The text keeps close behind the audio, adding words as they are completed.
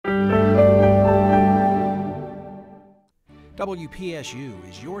WPSU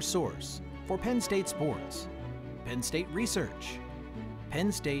is your source for Penn State sports, Penn State research,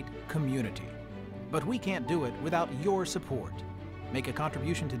 Penn State community. But we can't do it without your support. Make a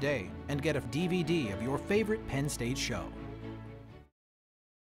contribution today and get a DVD of your favorite Penn State show.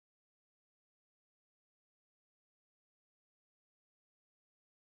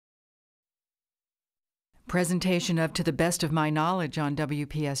 Presentation of To the Best of My Knowledge on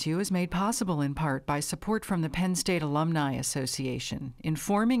WPSU is made possible in part by support from the Penn State Alumni Association,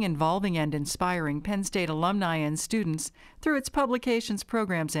 informing, involving, and inspiring Penn State alumni and students through its publications,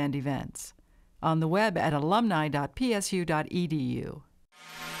 programs, and events. On the web at alumni.psu.edu.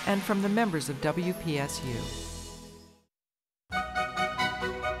 And from the members of WPSU.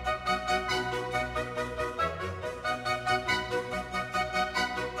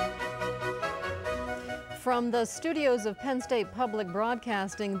 From the studios of Penn State Public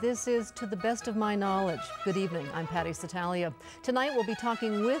Broadcasting, this is To the Best of My Knowledge. Good evening, I'm Patty Satalia. Tonight we'll be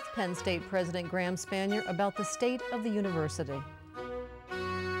talking with Penn State President Graham Spanier about the state of the university.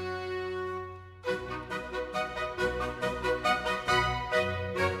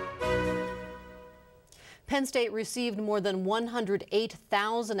 Penn State received more than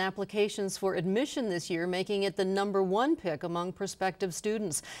 108,000 applications for admission this year, making it the #1 pick among prospective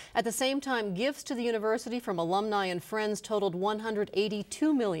students. At the same time, gifts to the university from alumni and friends totaled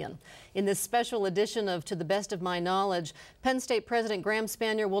 $182 million. In this special edition of To the Best of My Knowledge, Penn State President Graham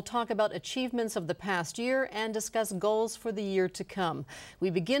Spanier will talk about achievements of the past year and discuss goals for the year to come. We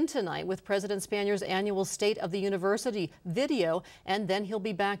begin tonight with President Spanier's annual State of the University video, and then he'll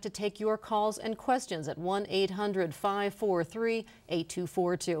be back to take your calls and questions at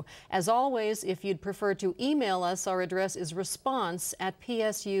 1-800-543-8242. As always, if you'd prefer to email us, our address is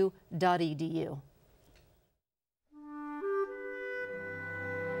response@psu.edu.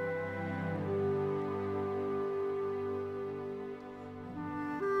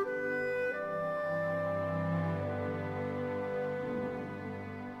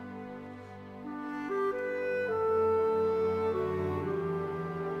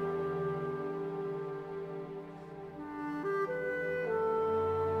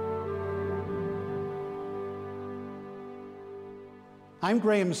 I'm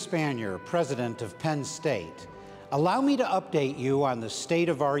Graham Spanier, President of Penn State. Allow me to update you on the state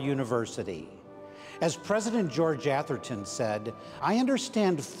of our university. As President George Atherton said, I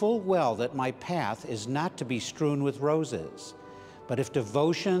understand full well that my path is not to be strewn with roses. But if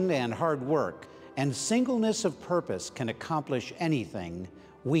devotion and hard work and singleness of purpose can accomplish anything,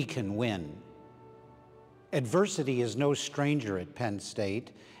 we can win. Adversity is no stranger at Penn State,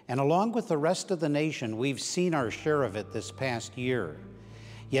 and along with the rest of the nation, we've seen our share of it this past year.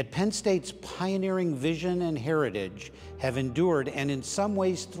 Yet Penn State's pioneering vision and heritage have endured and in some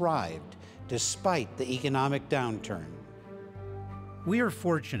ways thrived despite the economic downturn. We are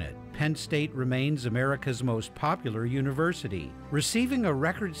fortunate. Penn State remains America's most popular university, receiving a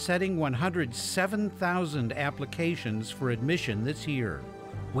record-setting 107,000 applications for admission this year.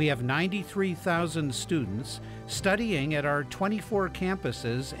 We have 93,000 students studying at our 24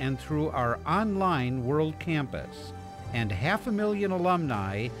 campuses and through our online World Campus. And 500,000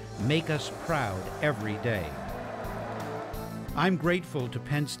 alumni make us proud every day. I'm grateful to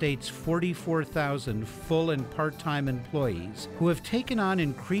Penn State's 44,000 full and part-time employees who have taken on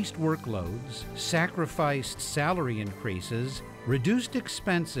increased workloads, sacrificed salary increases, reduced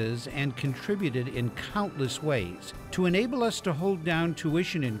expenses, and contributed in countless ways to enable us to hold down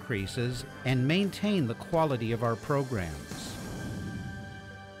tuition increases and maintain the quality of our programs.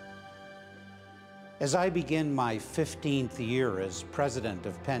 As I begin my 15th year as president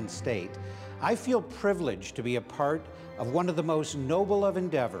of Penn State, I feel privileged to be a part of one of the most noble of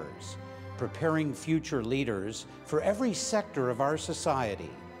endeavors, preparing future leaders for every sector of our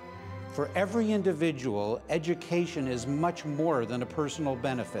society. For every individual, education is much more than a personal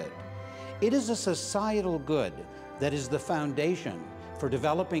benefit. It is a societal good that is the foundation for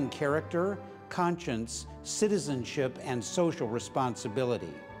developing character, conscience, citizenship, and social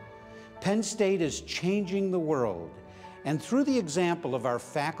responsibility. Penn State is changing the world, and through the example of our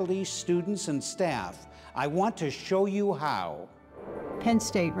faculty, students, and staff, I want to show you how. Penn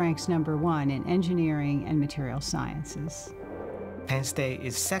State ranks #1 in engineering and material sciences. Penn State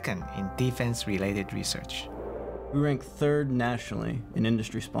is second in defense-related research. We rank 3rd nationally in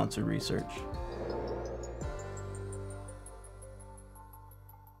industry-sponsored research.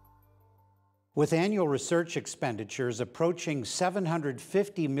 With annual research expenditures approaching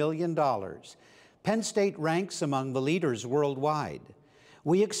 $750 million, Penn State ranks among the leaders worldwide.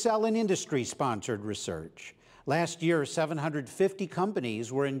 We excel in industry-sponsored research. Last year, 750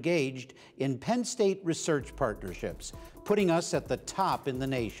 companies were engaged in Penn State research partnerships, putting us at the top in the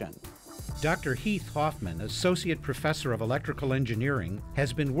nation. Dr. Heath Hoffman, Associate Professor of Electrical Engineering,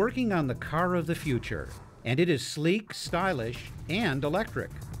 has been working on the car of the future, and it is sleek, stylish, and electric.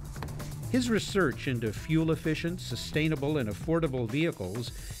 His research into fuel-efficient, sustainable, and affordable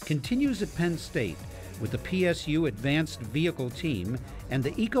vehicles continues at Penn State with the PSU Advanced Vehicle Team and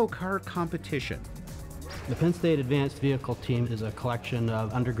the EcoCar Competition. The Penn State Advanced Vehicle Team is a collection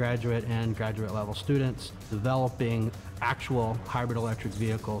of undergraduate and graduate level students developing actual hybrid electric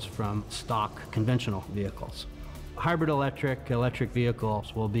vehicles from stock conventional vehicles. Hybrid electric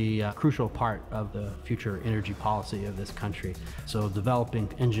vehicles will be a crucial part of the future energy policy of this country. So developing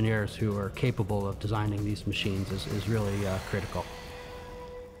engineers who are capable of designing these machines is really critical.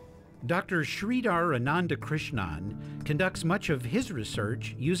 Dr. Sridhar Anandakrishnan conducts much of his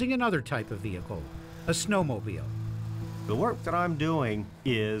research using another type of vehicle, a snowmobile. The work that I'm doing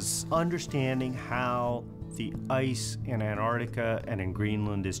is understanding how the ice in Antarctica and in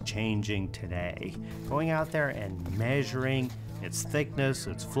Greenland is changing today. Going out there and measuring its thickness,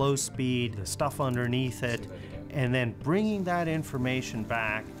 its flow speed, the stuff underneath it, and then bringing that information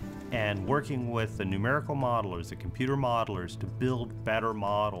back and working with the numerical modelers, the computer modelers, to build better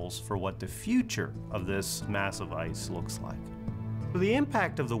models for what the future of this massive ice looks like. The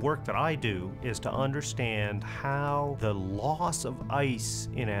impact of the work that I do is to understand how the loss of ice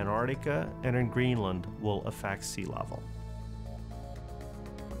in Antarctica and in Greenland will affect sea level.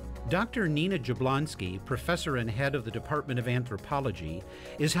 Dr. Nina Jablonski, professor and head of the Department of Anthropology,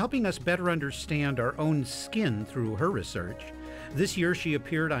 is helping us better understand our own skin through her research. This year she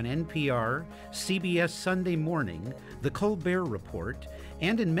appeared on NPR, CBS Sunday Morning, The Colbert Report,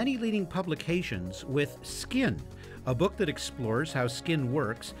 and in many leading publications with Skin, a book that explores how skin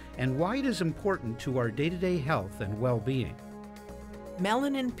works and why it is important to our day-to-day health and well-being.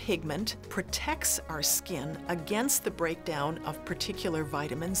 Melanin pigment protects our skin against the breakdown of particular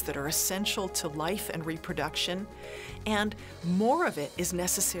vitamins that are essential to life and reproduction, and more of it is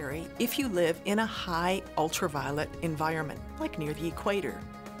necessary if you live in a high ultraviolet environment, like near the equator.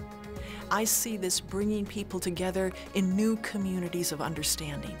 I see this bringing people together in new communities of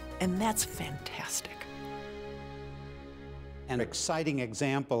understanding, and that's fantastic. An exciting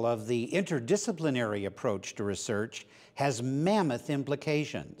example of the interdisciplinary approach to research has mammoth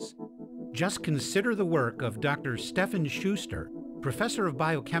implications. Just consider the work of Dr. Stephen Schuster, professor of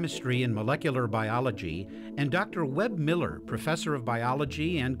biochemistry and molecular biology, and Dr. Webb Miller, professor of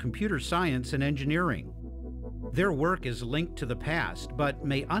biology and computer science and engineering. Their work is linked to the past, but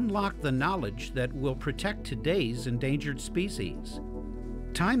may unlock the knowledge that will protect today's endangered species.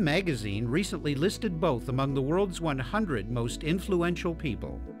 Time magazine recently listed both among the world's 100 most influential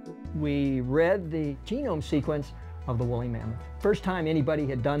people. We read the genome sequence of the woolly mammoth. First time anybody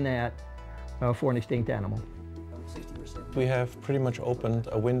had done that for an extinct animal. We have pretty much opened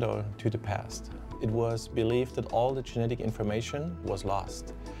a window to the past. It was believed that all the genetic information was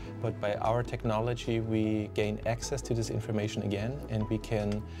lost. But by our technology, we gain access to this information again, and we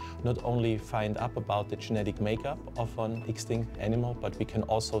can not only find out about the genetic makeup of an extinct animal, but we can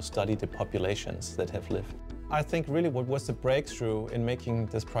also study the populations that have lived. I think really what was the breakthrough in making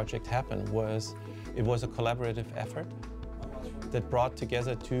this project happen was it was a collaborative effort that brought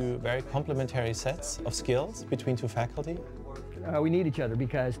together two very complementary sets of skills between two faculty. We need each other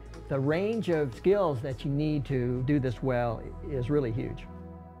because the range of skills that you need to do this well is really huge.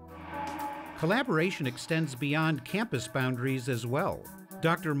 Collaboration extends beyond campus boundaries as well.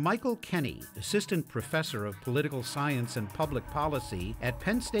 Dr. Michael Kenny, Assistant Professor of Political Science and Public Policy at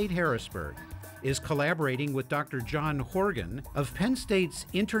Penn State Harrisburg, is collaborating with Dr. John Horgan of Penn State's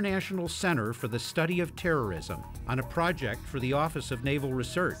International Center for the Study of Terrorism on a project for the Office of Naval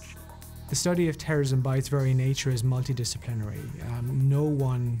Research. The study of terrorism by its very nature is multidisciplinary. No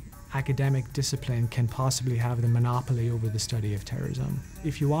one academic discipline can possibly have the monopoly over the study of terrorism.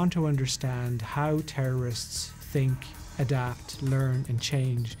 If you want to understand how terrorists think, adapt, learn, and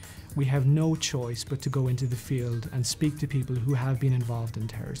change, we have no choice but to go into the field and speak to people who have been involved in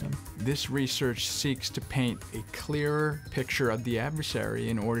terrorism. This research seeks to paint a clearer picture of the adversary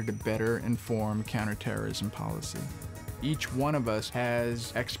in order to better inform counterterrorism policy. Each one of us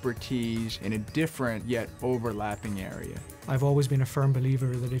has expertise in a different yet overlapping area. I've always been a firm believer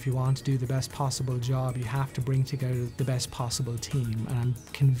that if you want to do the best possible job, you have to bring together the best possible team, and I'm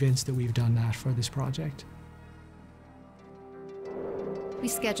convinced that we've done that for this project. We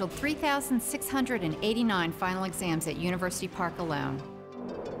scheduled 3,689 final exams at University Park alone.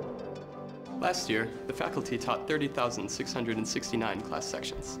 Last year, the faculty taught 30,669 class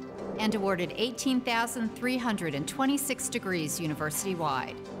sections. and awarded 18,326 degrees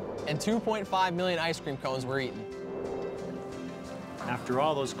university-wide. And 2.5 million ice cream cones were eaten. After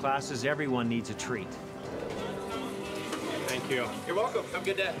all those classes, everyone needs a treat. Thank you. You're welcome. Have a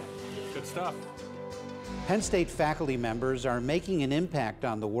good day. Good stuff. Penn State faculty members are making an impact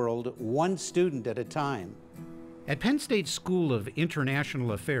on the world one student at a time. At Penn State School of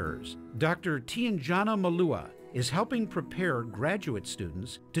International Affairs, Dr. Tianjana Malua is helping prepare graduate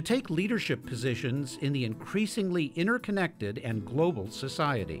students to take leadership positions in the increasingly interconnected and global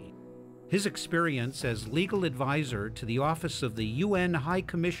society. His experience as legal advisor to the Office of the UN High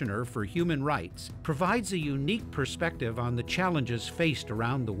Commissioner for Human Rights provides a unique perspective on the challenges faced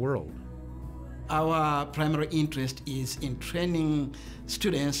around the world. Our primary interest is in training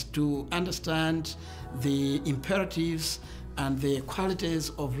students to understand the imperatives and the qualities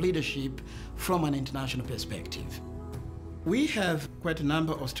of leadership from an international perspective. We have quite a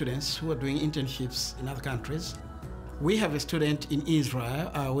number of students who are doing internships in other countries. We have a student in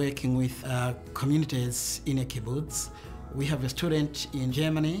Israel working with communities in a kibbutz. We have a student in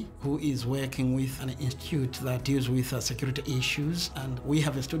Germany who is working with an institute that deals with security issues. And we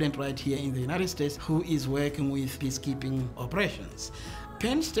have a student right here in the United States who is working with peacekeeping operations.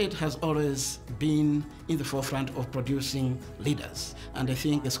 Penn State has always been in the forefront of producing leaders. And I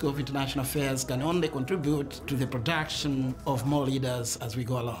think the School of International Affairs can only contribute to the production of more leaders as we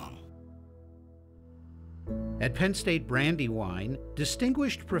go along. At Penn State Brandywine,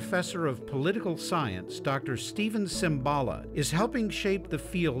 distinguished professor of political science Dr. Stephen Simbala is helping shape the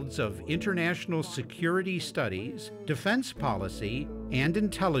fields of international security studies, defense policy, and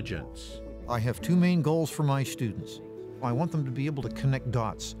intelligence. I have two main goals for my students. I want them to be able to connect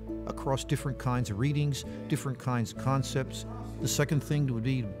dots across different kinds of readings, different kinds of concepts. The second thing would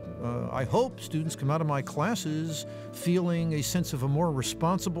be I hope students come out of my classes feeling a sense of a more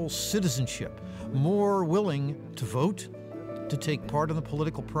responsible citizenship, more willing to vote, to take part in the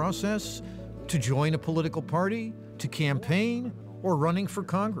political process, to join a political party, to campaign, or running for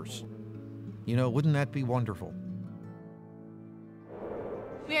Congress. You know, wouldn't that be wonderful?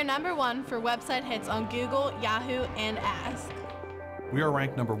 We are #1 for website hits on Google, Yahoo, and Ask. We are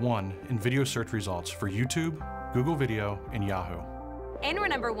ranked #1 in video search results for YouTube, Google Video, and Yahoo. And we're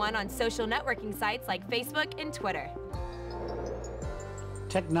 #1 on social networking sites like Facebook and Twitter.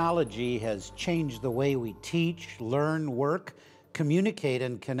 Technology has changed the way we teach, learn, work, communicate,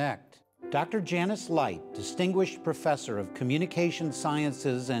 and connect. Dr. Janice Light, Distinguished Professor of Communication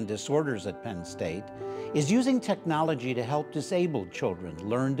Sciences and Disorders at Penn State, is using technology to help disabled children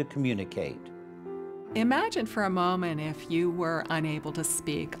learn to communicate. Imagine for a moment if you were unable to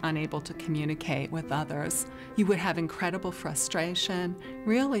speak, unable to communicate with others. You would have incredible frustration,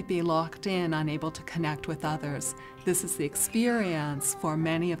 really be locked in, unable to connect with others. This is the experience for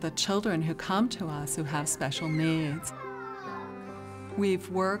many of the children who come to us who have special needs. We've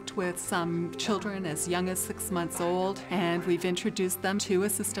worked with some children as young as 6 months old, and we've introduced them to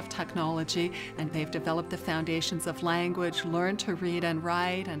assistive technology, and they've developed the foundations of language, learned to read and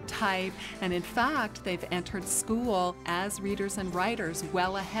write and type, and in fact, they've entered school as readers and writers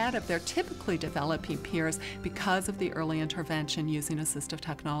well ahead of their typically developing peers because of the early intervention using assistive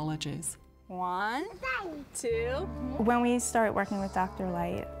technologies. 1, 2. When we started working with Dr.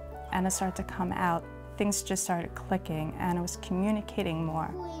 Light and it started to come out, things just started clicking and it was communicating more.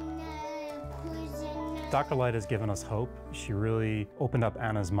 Dr. Light has given us hope. She really opened up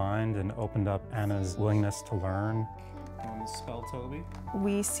Anna's mind and opened up Anna's willingness to learn. Spell Toby.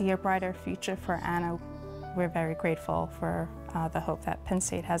 We see a brighter future for Anna. We're very grateful for the hope that Penn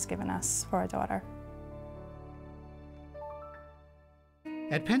State has given us for our daughter.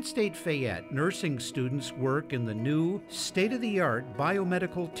 At Penn State Fayette, nursing students work in the new state-of-the-art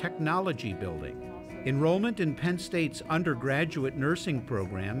biomedical technology building. Enrollment in Penn State's undergraduate nursing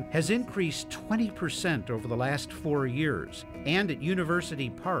program has increased 20% over the last 4 years. And at University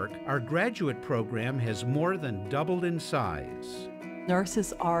Park, our graduate program has more than doubled in size.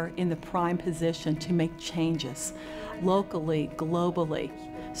 Nurses are in the prime position to make changes, locally, globally.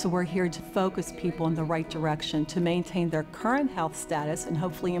 So we're here to focus people in the right direction to maintain their current health status and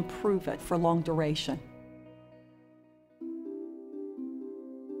hopefully improve it for long duration.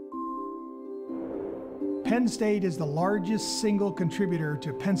 Penn State is the largest single contributor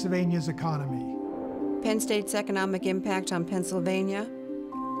to Pennsylvania's economy. Penn State's economic impact on Pennsylvania,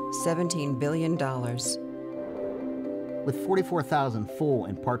 $17 billion. With 44,000 full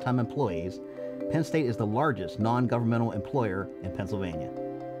and part-time employees, Penn State is the largest non-governmental employer in Pennsylvania.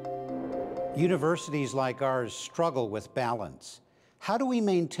 Universities like ours struggle with balance. How do we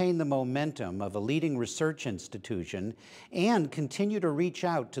maintain the momentum of a leading research institution and continue to reach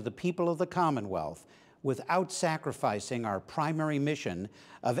out to the people of the Commonwealth without sacrificing our primary mission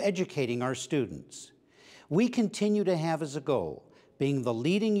of educating our students? We continue to have as a goal being the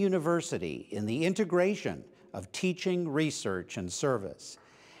leading university in the integration of teaching, research, and service.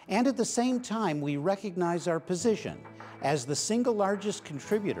 And at the same time, we recognize our position as the single largest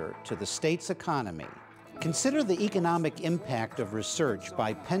contributor to the state's economy. Consider the economic impact of research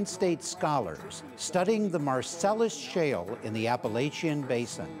by Penn State scholars studying the Marcellus Shale in the Appalachian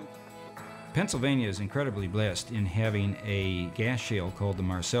Basin. Pennsylvania is incredibly blessed in having a gas shale called the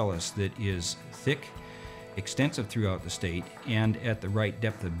Marcellus that is thick, extensive throughout the state, and at the right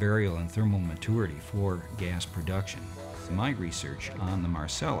depth of burial and thermal maturity for gas production. My research on the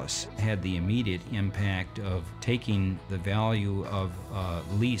Marcellus had the immediate impact of taking the value of a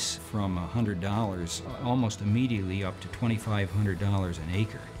lease from $100 almost immediately up to $2,500 an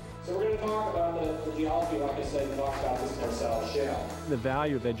acre. So we're going to talk about the geology, like I said, and talk about this Marcellus Shale. The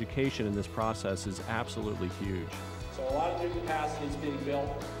value of education in this process is absolutely huge. So a lot of new capacity is being built.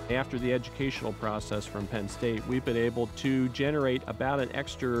 After the educational process from Penn State, we've been able to generate about an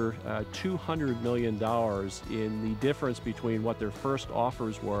extra $200 million in the difference between what their first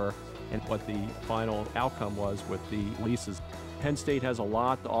offers were and what the final outcome was with the leases. Penn State has a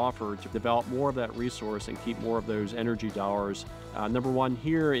lot to offer to develop more of that resource and keep more of those energy dollars, number one,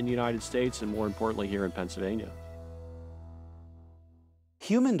 here in the United States and more importantly here in Pennsylvania.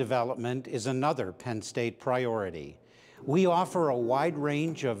 Human development is another Penn State priority. We offer a wide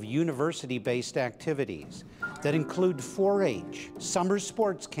range of university-based activities that include 4-H, summer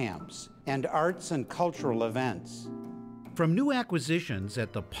sports camps, and arts and cultural events. From new acquisitions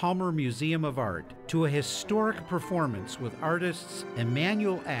at the Palmer Museum of Art to a historic performance with artists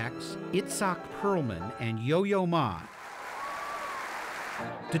Emanuel Axe, Itzhak Perlman, and Yo-Yo Ma,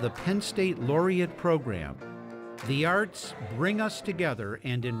 to the Penn State Laureate Program, the arts bring us together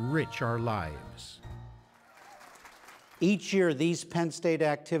and enrich our lives. Each year, these Penn State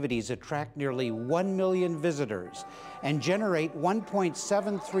activities attract nearly 1 million visitors and generate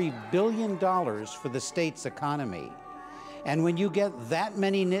 $1.73 billion for the state's economy. And when you get that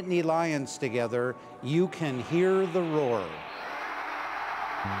many Nittany Lions together, you can hear the roar.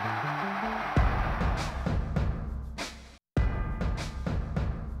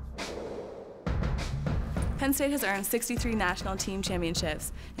 Penn State has earned 63 national team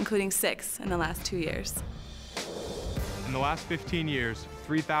championships, including 6 in the last 2 years. In the last 15 years,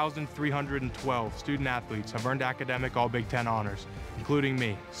 3,312 student athletes have earned academic All-Big Ten honors, including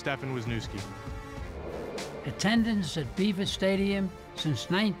me, Stefan Wisniewski. Attendance at Beaver Stadium since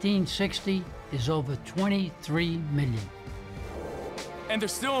 1960 is over 23 million. And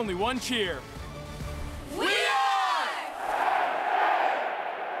there's still only one cheer. We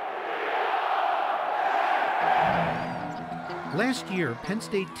Last year, Penn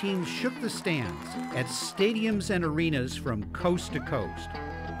State teams shook the stands at stadiums and arenas from coast to coast.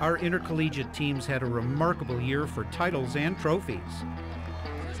 Our intercollegiate teams had a remarkable year for titles and trophies.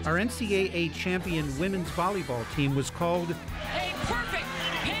 Our NCAA champion women's volleyball team was called a perfect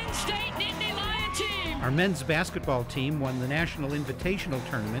Penn State Nittany Lion team. Our men's basketball team won the National Invitational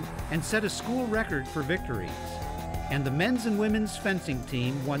Tournament and set a school record for victories. And the men's and women's fencing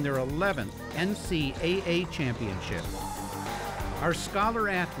team won their 11th NCAA championship. Our scholar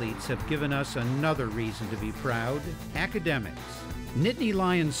athletes have given us another reason to be proud: academics. Nittany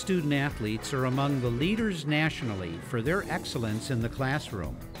Lions student athletes are among the leaders nationally for their excellence in the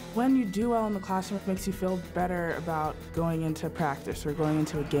classroom. When you do well in the classroom, it makes you feel better about going into practice or going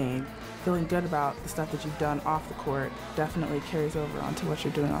into a game. Feeling good about the stuff that you've done off the court definitely carries over onto what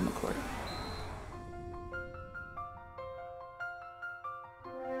you're doing on the court.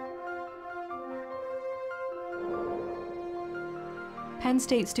 Penn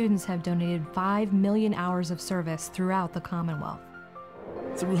State students have donated 5 million hours of service throughout the Commonwealth.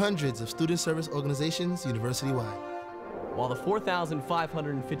 Through hundreds of student service organizations university-wide. While the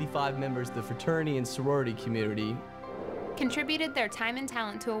 4,555 members of the fraternity and sorority community contributed their time and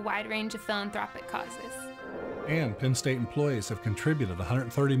talent to a wide range of philanthropic causes. And Penn State employees have contributed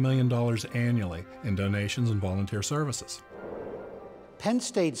 $130 million annually in donations and volunteer services. Penn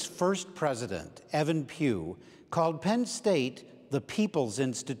State's first president, Evan Pugh, called Penn State the people's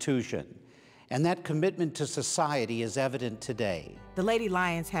institution, and that commitment to society is evident today. The Lady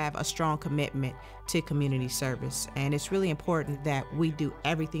Lions have a strong commitment to community service, and it's really important that we do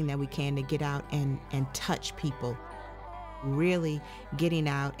everything that we can to get out and touch people. really getting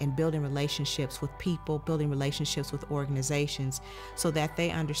out and building relationships with people, building relationships with organizations, so that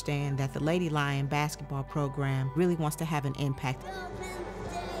they understand that the Lady Lion basketball program really wants to have an impact.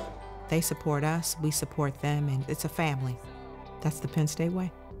 They support us, we support them, and it's a family. That's the Penn State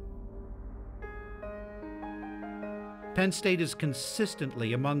way. Penn State is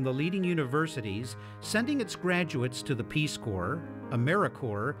consistently among the leading universities, sending its graduates to the Peace Corps,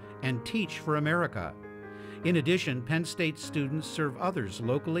 AmeriCorps, and Teach for America. In addition, Penn State students serve others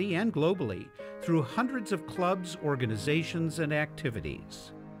locally and globally through hundreds of clubs, organizations, and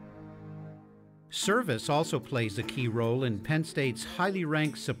activities. Service also plays a key role in Penn State's highly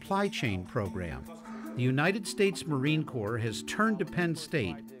ranked supply chain program. The United States Marine Corps has turned to Penn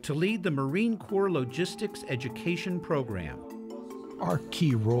State to lead the Marine Corps Logistics Education Program. Our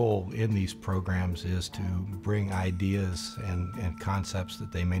key role in these programs is to bring ideas and concepts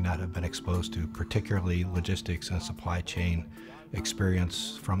that they may not have been exposed to, particularly logistics and supply chain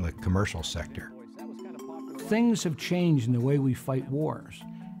experience from the commercial sector. Things have changed in the way we fight wars,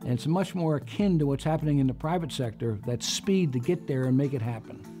 and it's much more akin to what's happening in the private sector, that speed to get there and make it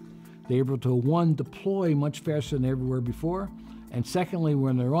happen. They're able to, one, deploy much faster than ever were before, and secondly,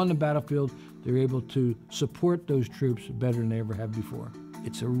 when they're on the battlefield, they're able to support those troops better than they ever have before.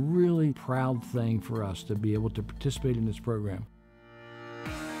 It's a really proud thing for us to be able to participate in this program.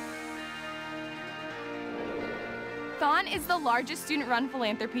 Thon is the largest student-run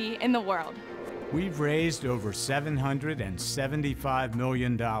philanthropy in the world. We've raised over $775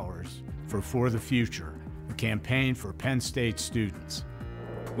 million for the Future, a campaign for Penn State students.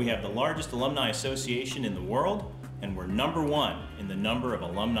 We have the largest alumni association in the world, and we're #1 in the number of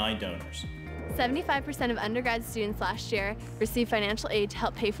alumni donors. 75% of undergrad students last year received financial aid to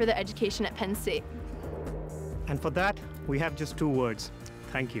help pay for their education at Penn State. And for that, we have just 2 words: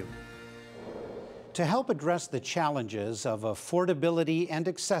 thank you. To help address the challenges of affordability and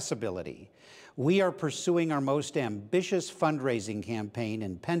accessibility, we are pursuing our most ambitious fundraising campaign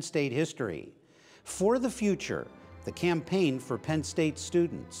in Penn State history, For the Future, the campaign for Penn State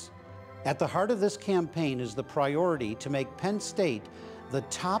students. At the heart of this campaign is the priority to make Penn State the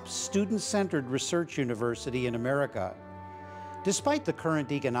top student-centered research university in America. Despite the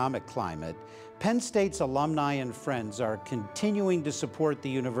current economic climate, Penn State's alumni and friends are continuing to support the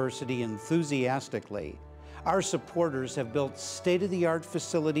university enthusiastically. Our supporters have built state-of-the-art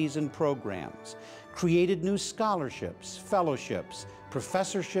facilities and programs, created new scholarships, fellowships,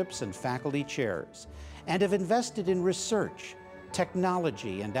 professorships, and faculty chairs, and have invested in research,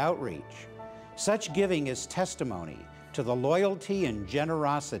 technology, and outreach. Such giving is testimony to the loyalty and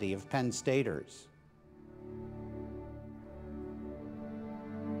generosity of Penn Staters.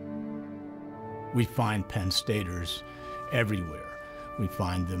 We find Penn Staters everywhere. We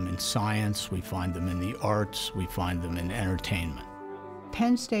find them in science, we find them in the arts, we find them in entertainment.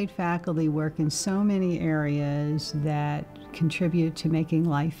 Penn State faculty work in so many areas that contribute to making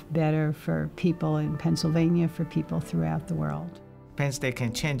life better for people in Pennsylvania, for people throughout the world. Penn State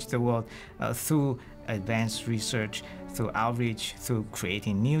can change the world through advanced research, through outreach, through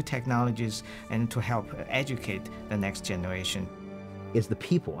creating new technologies, and to help educate the next generation. It's the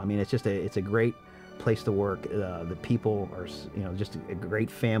people. I mean, it's a great place to work. The people are, just a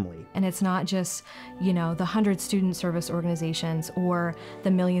great family. And it's not just, the 100 student service organizations or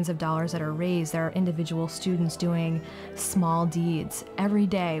the millions of dollars that are raised. There are individual students doing small deeds every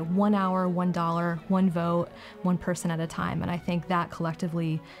day, 1 hour, $1, 1 vote, 1 person at a time. And I think that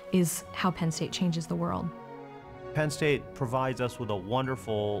collectively is how Penn State changes the world. Penn State provides us with a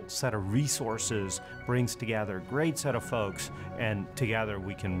wonderful set of resources, brings together a great set of folks, and together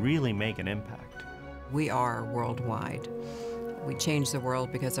we can really make an impact. We are worldwide. We change the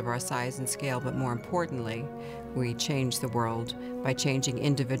world because of our size and scale, but more importantly, we change the world by changing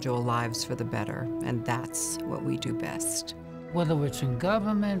individual lives for the better, and that's what we do best. Whether it's in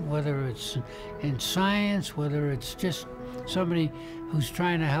government, whether it's in science, whether it's just somebody who's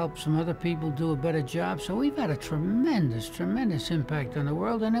trying to help some other people do a better job. So we've had a tremendous, tremendous impact on the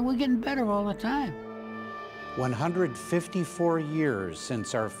world, and then we're getting better all the time. 154 years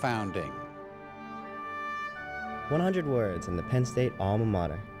since our founding. 100 words in the Penn State alma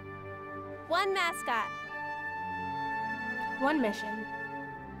mater. 1 mascot. 1 mission.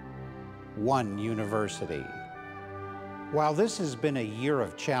 1 university. While this has been a year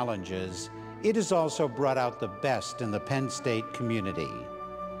of challenges, it has also brought out the best in the Penn State community.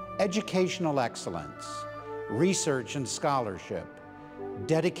 Educational excellence, research and scholarship,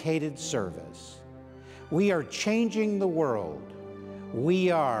 dedicated service. We are changing the world.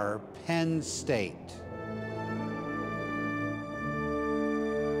 We are Penn State.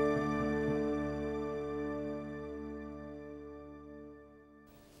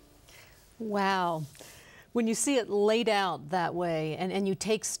 Wow. When you see it laid out that way and you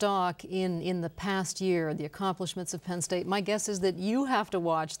take stock in the past year, the accomplishments of Penn State, my guess is that you have to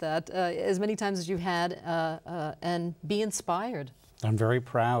watch that as many times as you've had and be inspired. I'm very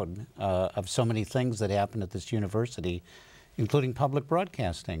proud of so many things that happen at this university, including public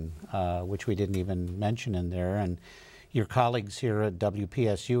broadcasting, which we didn't even mention in there. And your colleagues here at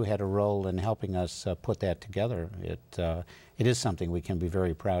WPSU had a role in helping us put that together. It is something we can be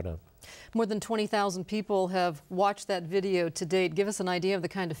very proud of. More than 20,000 people have watched that video to date. Give us an idea of the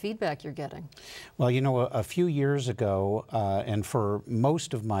kind of feedback you're getting. Well, you know, a few years ago, and for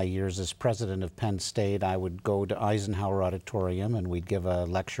most of my years as president of Penn State, I would go to Eisenhower Auditorium and we'd give a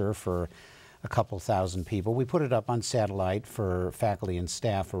lecture for a couple thousand people. We put it up on satellite for faculty and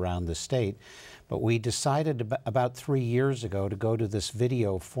staff around the state. But we decided about 3 years ago to go to this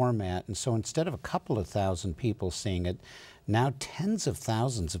video format, and so instead of a couple of thousand people seeing it, now tens of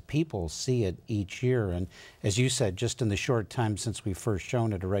thousands of people see it each year. And as you said, just in the short time since we first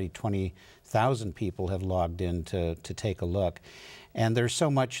shown it, already 20,000 people have logged in to take a look. And there's so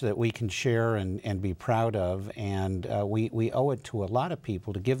much that we can share and be proud of, and we owe it to a lot of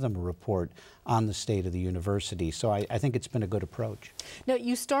people to give them a report on the state of the university. So I think it's been a good approach. Now,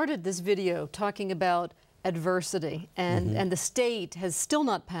 you started this video talking about adversity, and the state has still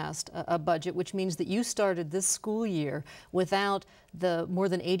not passed a budget, which means that you started this school year without the more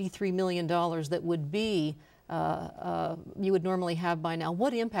than $83 million that would be you would normally have by now.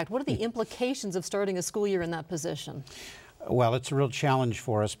 What impact, what are the implications of starting a school year in that position? Well, it's a real challenge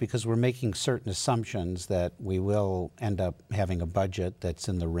for us because we're making certain assumptions that we will end up having a budget that's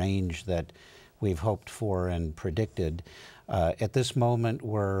in the range that we've hoped for and predicted. At this moment,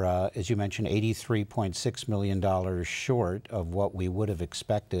 we're, as you mentioned, $83.6 million short of what we would have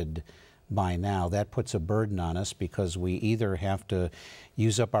expected by now. That puts a burden on us because we either have to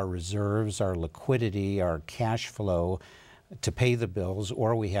use up our reserves, our liquidity, our cash flow to pay the bills,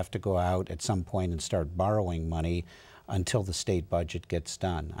 or we have to go out at some point and start borrowing money until the state budget gets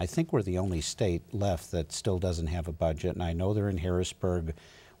done. I think we're the only state left that still doesn't have a budget, and I know they're in Harrisburg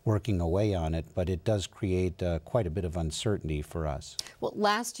working away on it, but it does create quite a bit of uncertainty for us. Well,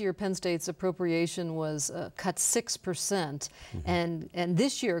 last year Penn State's appropriation was cut 6%, and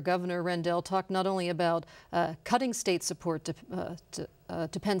this year Governor Rendell talked not only about cutting state support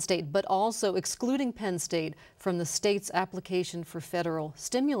to Penn State, but also excluding Penn State from the state's application for federal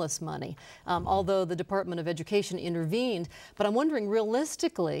stimulus money, although the Department of Education intervened. But I'm wondering,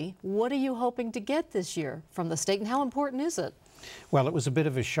 realistically, what are you hoping to get this year from the state, and how important is it? Well, it was a bit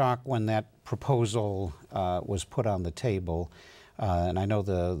of a shock when that proposal was put on the table. And I know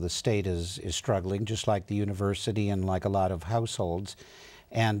the state is struggling, just like the university and like a lot of households.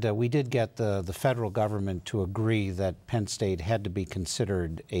 And we did get the federal government to agree that Penn State had to be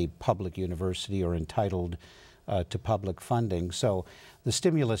considered a public university or entitled to public funding. So the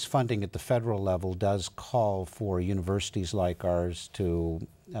stimulus funding at the federal level does call for universities like ours to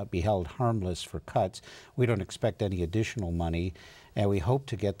be held harmless for cuts. We don't expect any additional money, and we hope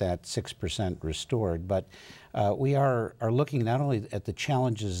to get that 6% restored. But we are looking not only at the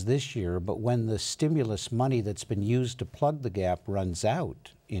challenges this year, but when the stimulus money that's been used to plug the gap runs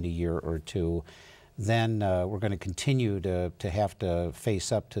out in a year or two, then we're going to continue to have to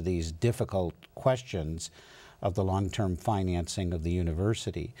face up to these difficult questions of the long-term financing of the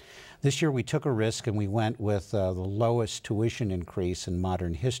university. This year we took a risk and we went with the lowest tuition increase in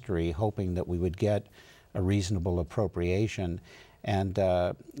modern history, hoping that we would get a reasonable appropriation. And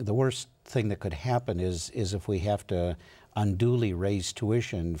the worst thing that could happen is if we have to unduly raise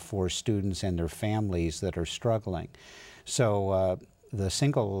tuition for students and their families that are struggling. So the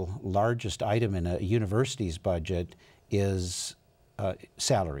single largest item in a university's budget is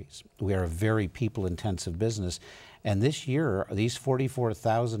salaries. We are a very people-intensive business, and this year these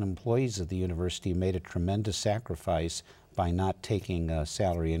 44,000 employees of the university made a tremendous sacrifice by not taking a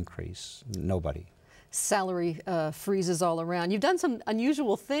salary increase. Nobody. Salary freezes all around. You've done some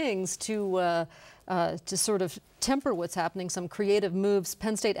unusual things to sort of temper what's happening, some creative moves.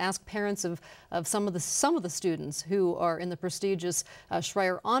 Penn State asked parents of some of the students who are in the prestigious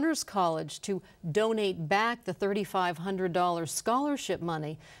Schreier Honors College to donate back the $3,500 scholarship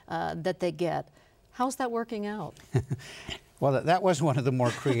money that they get. How's that working out? Well, that was one of the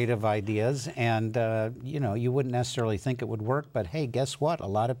more creative ideas, and you know, you wouldn't necessarily think it would work, but hey, guess what? A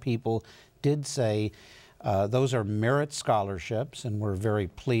lot of people did say those are merit scholarships, and we're very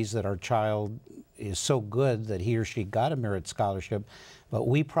pleased that our child is so good that he or she got a merit scholarship, but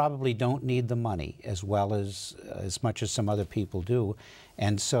we probably don't need the money as much as some other people do.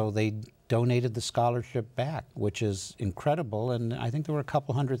 And so they donated the scholarship back, which is incredible. And I think there were a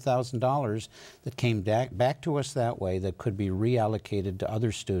couple $100,000 that came back to us that way that could be reallocated to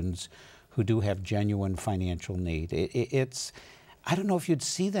other students who do have genuine financial need. It's, I don't know if you'd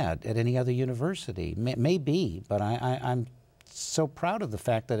see that at any other university. Maybe, but I'm so proud of the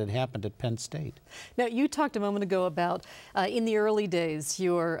fact that it happened at Penn State. Now, you talked a moment ago about in the early days,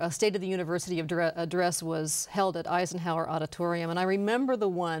 your State of the University address was held at Eisenhower Auditorium, and I remember the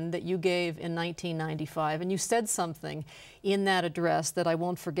one that you gave in 1995, and you said something in that address that I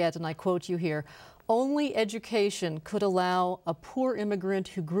won't forget, and I quote you here: "Only education could allow a poor immigrant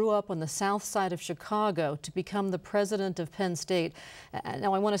who grew up on the south side of Chicago to become the president of Penn State."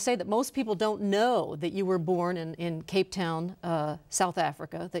 Now, I want to say that most people don't know that you were born in Cape Town, South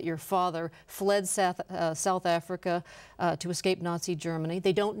Africa, that your father fled South Africa to escape Nazi Germany.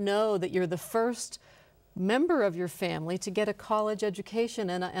 They don't know that you're the first member of your family to get a college education,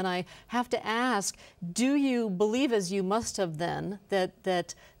 and I have to ask, do you believe, as you must have then, that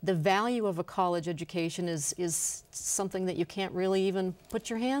the value of a college education is something that you can't really even put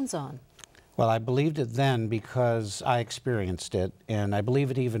your hands on? Well, I believed it then because I experienced it, and I believe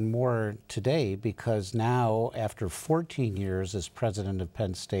it even more today because now, after 14 years as president of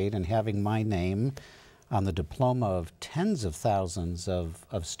Penn State and having my name on the diploma of tens of thousands of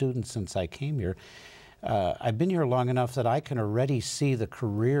students since I came here, I've been here long enough that I can already see the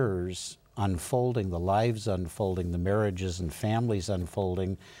careers unfolding, the lives unfolding, the marriages and families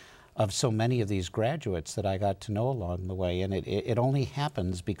unfolding of so many of these graduates that I got to know along the way. And it only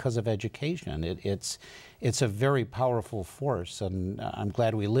happens because of education. It's a very powerful force, and I'm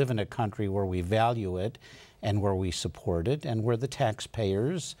glad we live in a country where we value it and where we support it and where the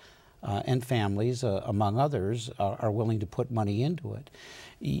taxpayers and families, among others, are willing to put money into it.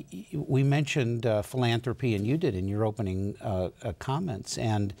 We mentioned philanthropy, and you did in your opening comments,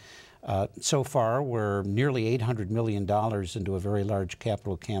 and so far we're nearly $800 million into a very large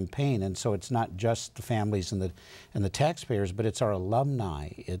capital campaign, and so it's not just the families and the taxpayers, but it's our alumni,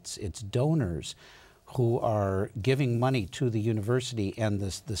 it's donors who are giving money to the university, and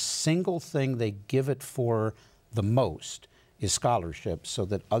the single thing they give it for the most is scholarships, so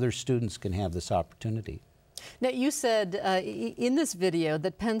that other students can have this opportunity. Now, you said in this video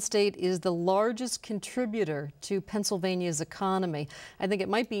that Penn State is the largest contributor to Pennsylvania's economy. I think it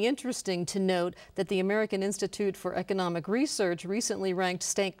might be interesting to note that the American Institute for Economic Research recently ranked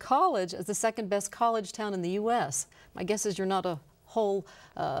State College as the second best college town in the U.S. My guess is you're not a whole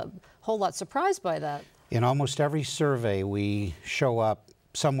lot surprised by that. In almost every survey, we show up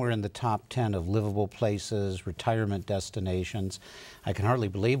somewhere in the top 10 of livable places, retirement destinations. I can hardly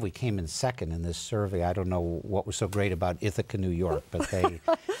believe we came in second in this survey. I don't know what was so great about Ithaca, New York, but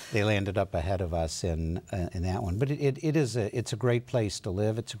they landed up ahead of us in that one. But it's a great place to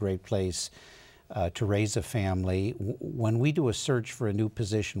live. It's a great place to raise a family. When we do a search for a new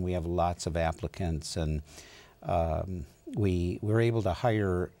position, we have lots of applicants, and we're able to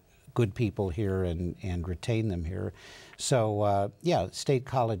hire good people here and retain them here. So yeah, State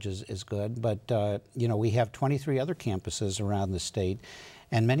College is good, but you know, we have 23 other campuses around the state,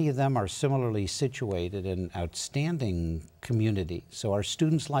 and many of them are similarly situated in outstanding community. So our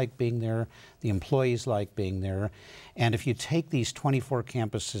students like being there, the employees like being there, and if you take these 24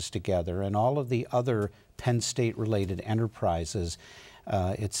 campuses together and all of the other Penn State related enterprises,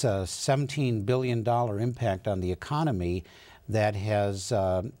 it's a $17 billion impact on the economy that has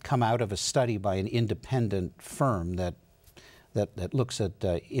come out of a study by an independent firm that looks at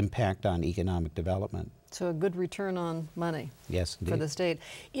impact on economic development. So a good return on money. Yes, indeed. For the state.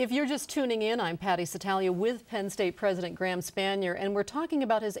 If you're just tuning in, I'm Patty Satalia with Penn State President Graham Spanier, and we're talking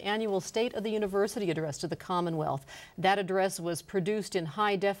about his annual State of the University address to the Commonwealth. That address was produced in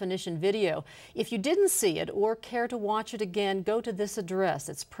high-definition video. If you didn't see it or care to watch it again, go to this address.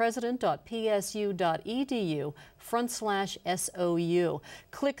 It's president.psu.edu/SOU.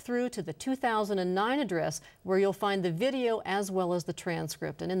 Click through to the 2009 address, where you'll find the video as well as the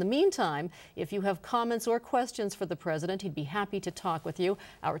transcript. And in the meantime, if you have comments or questions for the President, he'd be happy to talk with you.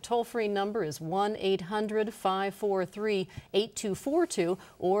 Our toll-free number is 1-800-543-8242,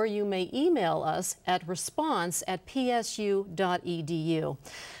 or you may email us at response@psu.edu.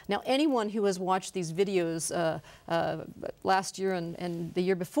 Now, anyone who has watched these videos last year and the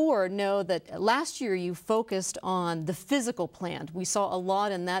year before know that last year you focused on the physical plant. We saw a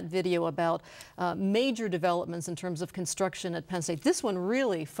lot in that video about major developments in terms of construction at Penn State. This one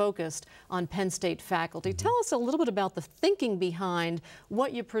really focused on Penn State faculty. Tell us a little bit about the thinking behind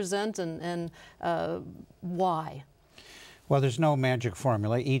what you present and why. Well, there's no magic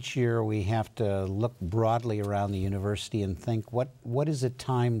formula. Each year we have to look broadly around the university and think, what is it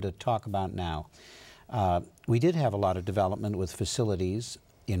time to talk about now? We did have a lot of development with facilities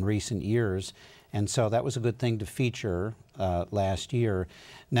in recent years, and so that was a good thing to feature last year.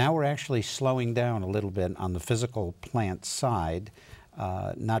 Now we're actually slowing down a little bit on the physical plant side,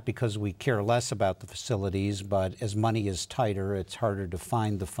 not because we care less about the facilities, but as money is tighter, it's harder to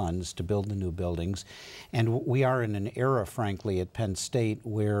find the funds to build the new buildings. And we are in an era, frankly, at Penn State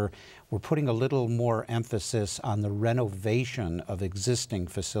where we're putting a little more emphasis on the renovation of existing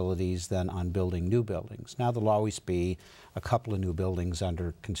facilities than on building new buildings. Now there'll always be a couple of new buildings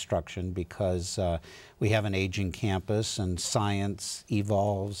under construction because we have an aging campus and science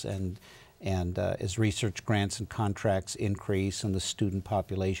evolves, and as research grants and contracts increase and the student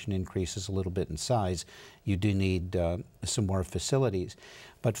population increases a little bit in size, you do need some more facilities.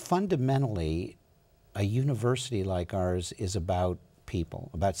 But fundamentally, a university like ours is about people.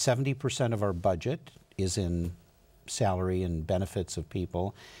 About 70% of our budget is in salary and benefits of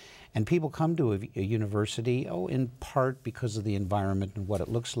people. And people come to a university, in part because of the environment and what it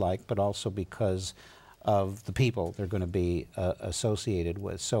looks like, but also because of the people they're going to be associated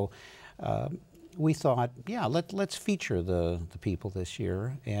with. So we thought, yeah, let's feature the people this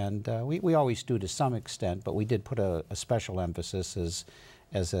year, and we always do to some extent, but we did put a special emphasis,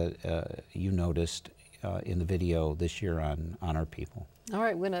 as you noticed in the video this year, on our people. All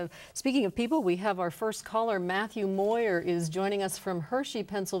right, speaking of people, we have our first caller. Matthew Moyer is joining us from Hershey,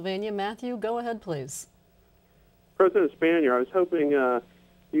 Pennsylvania. Matthew, go ahead, please. President Spanier, I was hoping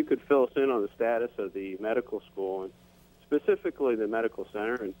you could fill us in on the status of the medical school, and specifically the medical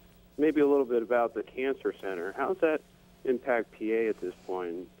center, and maybe a little bit about the cancer center. How does that impact PA at this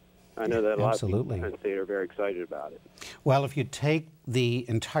point? I know that a lot of people in Penn State are very excited about it. Well, if you take the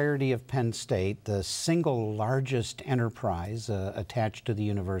entirety of Penn State, the single largest enterprise attached to the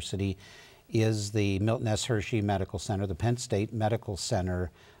university is the Milton S. Hershey Medical Center, the Penn State Medical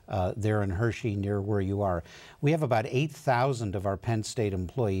Center there in Hershey, near where you are. We have about 8,000 of our Penn State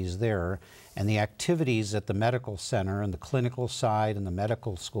employees there, and the activities at the medical center and the clinical side and the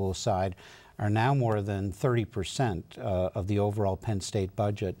medical school side are now more than 30% of the overall Penn State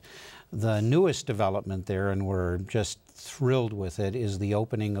budget. The newest development there, and we're just thrilled with it, is the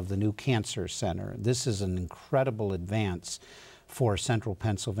opening of the new cancer center. This is an incredible advance for central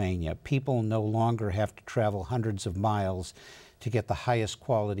Pennsylvania. People no longer have to travel hundreds of miles to get the highest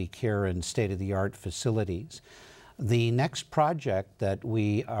quality care in state-of-the-art facilities. The next project that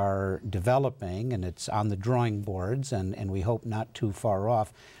we are developing, and it's on the drawing boards, and we hope not too far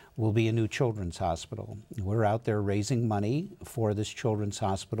off, will be a new children's hospital. We're out there raising money for this children's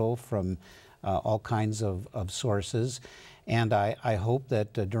hospital from all kinds of sources, and I hope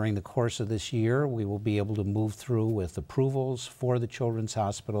that during the course of this year we will be able to move through with approvals for the children's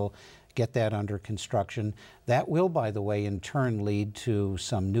hospital, get that under construction. That will, by the way, in turn lead to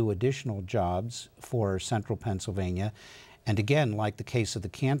some new additional jobs for central Pennsylvania. And again, like the case of the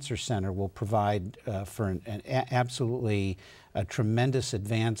Cancer Center, will provide for an absolutely tremendous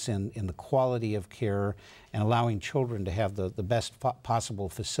advance in the quality of care and allowing children to have the best possible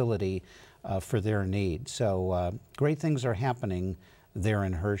facility for their needs. So great things are happening there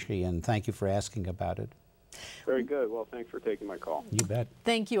in Hershey, and thank you for asking about it. Very good. Well, thanks for taking my call. You bet.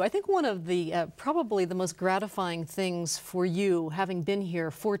 Thank you. I think one of the probably the most gratifying things for you, having been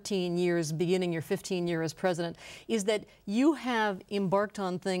here 14 years, beginning your 15th year as president, is that you have embarked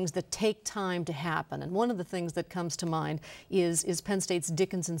on things that take time to happen. And one of the things that comes to mind is Penn State's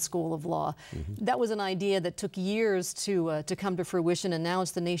Dickinson School of Law. That was an idea that took years to come to fruition, and now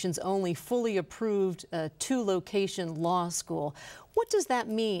it's the nation's only fully approved two-location law school. What does that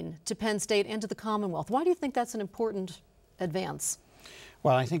mean to Penn State and to the Commonwealth? Why do you think that's an important advance?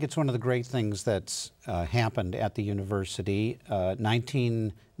 Well, I think it's one of the great things that's happened at the university.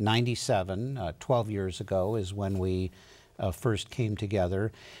 1997, 12 years ago, is when we first came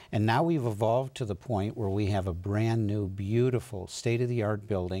together. And now we've evolved to the point where we have a brand new, beautiful, state-of-the-art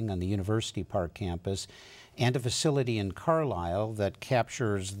building on the University Park campus and a facility in Carlisle that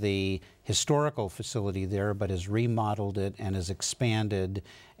captures the historical facility there, but has remodeled it and has expanded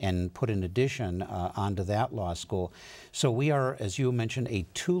and put an addition onto that law school. So we are, as you mentioned, a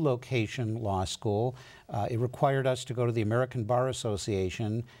two-location law school. It required us to go to the American Bar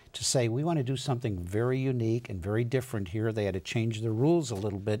Association to say we want to do something very unique and very different here. They had to change the rules a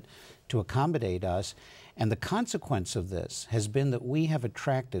little bit to accommodate us. And the consequence of this has been that we have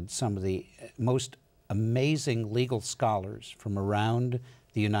attracted some of the most amazing legal scholars from around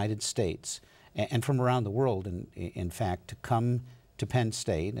the United States and from around the world, in fact, to come to Penn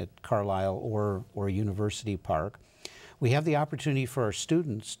State at Carlisle or University Park. We have the opportunity for our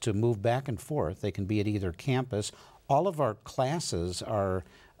students to move back and forth. They can be at either campus. All of our classes are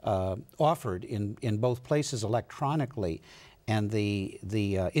offered in both places electronically. And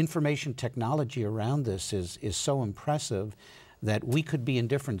the information technology around this is so impressive that we could be in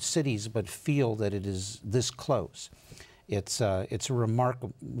different cities but feel that it is this close. It's a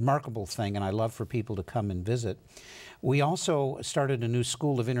remarkable thing, and I love for people to come and visit. We also started a new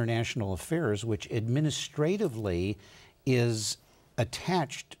School of International Affairs, which administratively is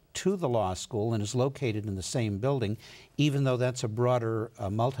attached to the law school and is located in the same building, even though that's a broader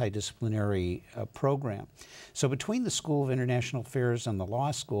multidisciplinary program. So between the School of International Affairs and the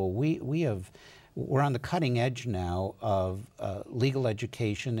law school, we're on the cutting edge now of legal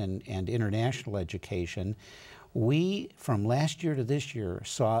education and international education. We, from last year to this year,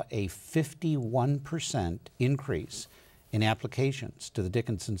 saw a 51% increase in applications to the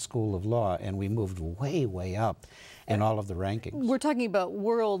Dickinson School of Law, and we moved way, way up in all of the rankings. We're talking about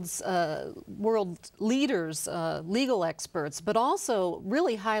world leaders, legal experts, but also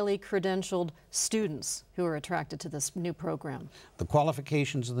really highly credentialed students who are attracted to this new program. The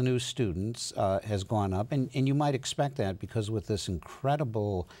qualifications of the new students has gone up, and you might expect that because with this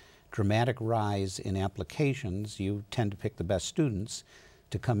incredible dramatic rise in applications, you tend to pick the best students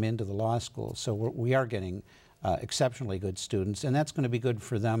to come into the law school. So we are getting exceptionally good students, and that's going to be good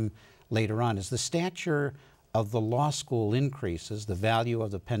for them later on. As the stature of the law school increases, the value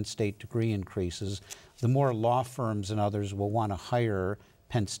of the Penn State degree increases, the more law firms and others will want to hire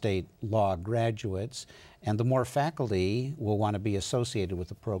Penn State law graduates, and the more faculty will want to be associated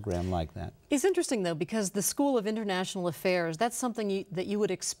with a program like that. It's interesting, though, because the School of International Affairs, that's something that you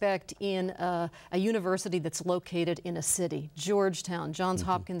would expect in a university that's located in a city. Georgetown, Johns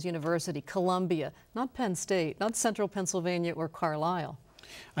Hopkins University, Columbia, not Penn State, not Central Pennsylvania or Carlisle.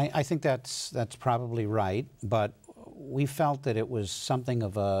 I think that's probably right, but we felt that it was something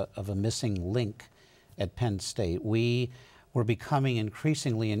of a missing link at Penn State. We're becoming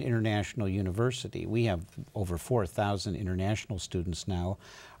increasingly an international university. We have over 4,000 international students now.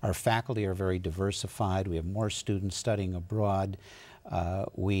 Our faculty are very diversified. We have more students studying abroad.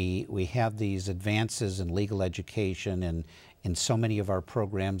 We have these advances in legal education and in so many of our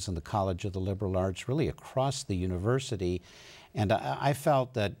programs in the College of the Liberal Arts, really across the university. And I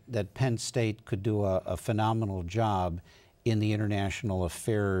felt that Penn State could do a phenomenal job in the international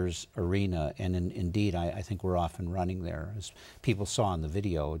affairs arena, and indeed, I think we're off and running there. As people saw in the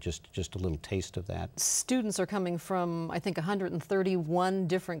video, just a little taste of that. Students are coming from, I think, 131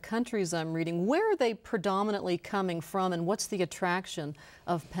 different countries I'm reading. Where are they predominantly coming from, and what's the attraction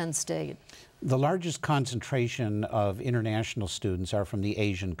of Penn State? The largest concentration of international students are from the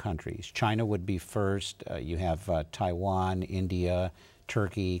Asian countries. China would be first. You have Taiwan, India,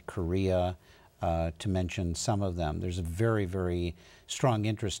 Turkey, Korea, to mention some of them. There's a very, very strong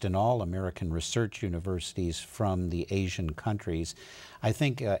interest in all American research universities from the Asian countries. I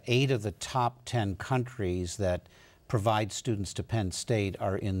think 8 of the top 10 countries that provide students to Penn State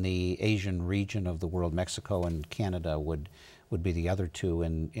are in the Asian region of the world. Mexico and Canada would be the other 2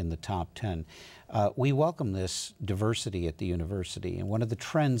 in the top 10. We welcome this diversity at the university, and one of the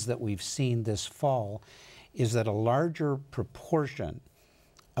trends that we've seen this fall is that a larger proportion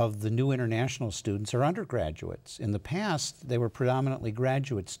of the new international students are undergraduates. In the past, they were predominantly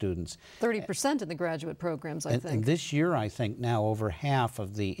graduate students. 30% in the graduate programs, I think. And this year, I think now over half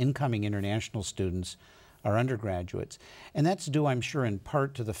of the incoming international students are undergraduates. And that's due, I'm sure, in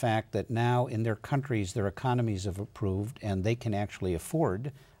part to the fact that now in their countries, their economies have improved and they can actually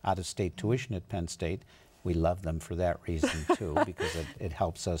afford out-of-state tuition at Penn State. We love them for that reason, too, because it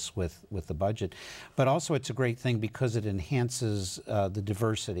helps us with the budget. But also it's a great thing because it enhances the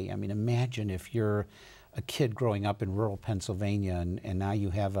diversity. I mean, imagine if you're a kid growing up in rural Pennsylvania and now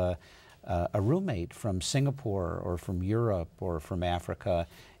you have a roommate from Singapore or from Europe or from Africa.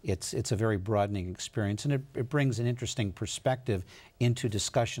 It's a very broadening experience, and it brings an interesting perspective into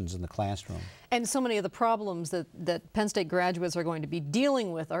discussions in the classroom. And so many of the problems that Penn State graduates are going to be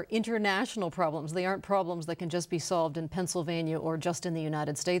dealing with are international problems. They aren't problems that can just be solved in Pennsylvania or just in the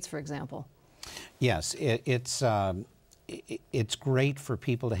United States, for example. Yes, it's great for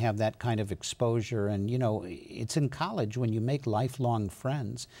people to have that kind of exposure, and you know, it's in college when you make lifelong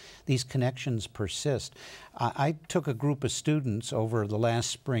friends. These connections persist. I took a group of students over the last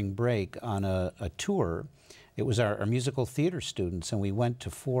spring break on a tour. It was our musical theater students, and we went to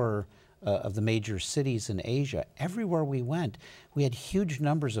 4 of the major cities in Asia. Everywhere we went, we had huge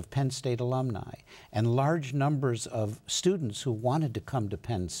numbers of Penn State alumni and large numbers of students who wanted to come to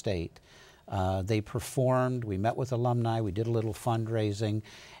Penn State. They performed, we met with alumni, we did a little fundraising,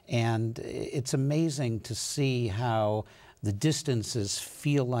 and it's amazing to see how the distances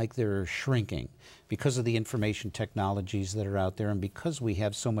feel like they're shrinking because of the information technologies that are out there and because we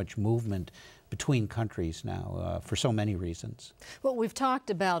have so much movement between countries now for so many reasons. Well, we've talked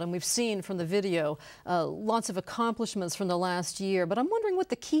about and we've seen from the video lots of accomplishments from the last year, but I'm wondering what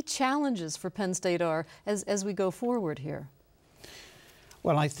the key challenges for Penn State are as we go forward here.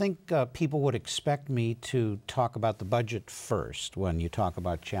 Well, I think people would expect me to talk about the budget first when you talk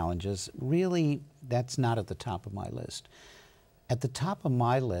about challenges. Really, that's not at the top of my list. At the top of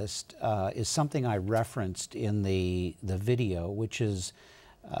my list is something I referenced in the video, which is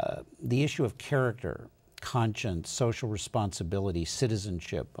the issue of character, conscience, social responsibility,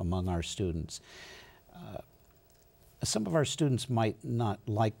 citizenship among our students. Some of our students might not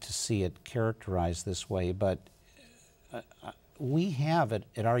like to see it characterized this way, but we have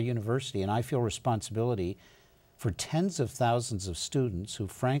at our university, and I feel responsibility for tens of thousands of students who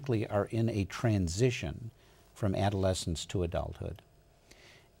frankly are in a transition from adolescence to adulthood.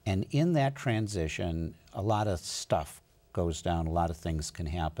 And in that transition, a lot of stuff goes down, a lot of things can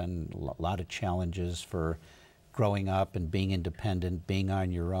happen, a lot of challenges for growing up and being independent, being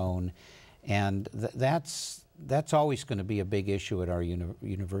on your own. And that's always going to be a big issue at our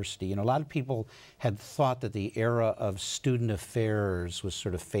university. You know, a lot of people had thought that the era of student affairs was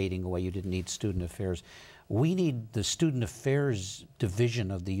sort of fading away. You didn't need student affairs. We need the student affairs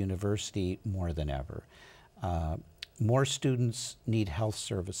division of the university more than ever. More students need health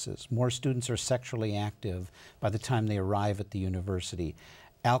services. More students are sexually active by the time they arrive at the university.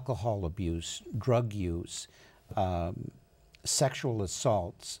 Alcohol abuse, drug use, sexual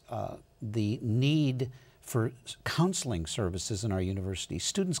assaults, the need for counseling services in our university.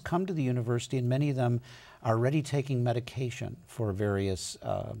 Students come to the university and many of them are already taking medication for various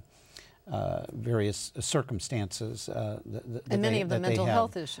circumstances. And many of them mental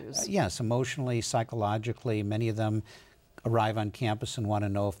health issues. Yes, emotionally, psychologically. Many of them arrive on campus and want to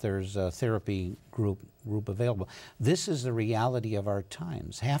know if there's a therapy group available. This is the reality of our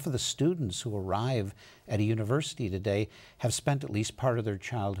times. Half of the students who arrive at a university today have spent at least part of their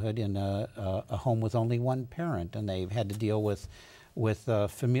childhood in a home with only one parent, and they've had to deal with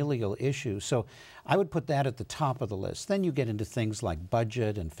familial issues. So I would put that at the top of the list. Then you get into things like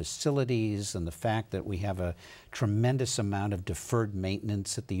budget and facilities and the fact that we have a tremendous amount of deferred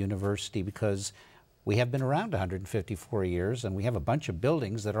maintenance at the university because we have been around 154 years and we have a bunch of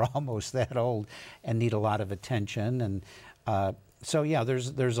buildings that are almost that old and need a lot of attention. And so yeah,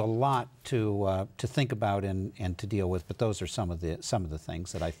 there's a lot to think about and to deal with, but those are some of the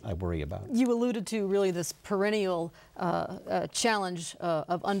things that I worry about. You alluded to really this perennial challenge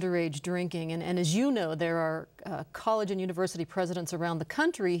of underage drinking, and as you know, there are college and university presidents around the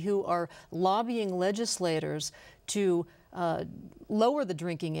country who are lobbying legislators to lower the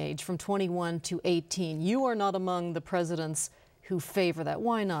drinking age from 21 to 18. You are not among the presidents who favor that.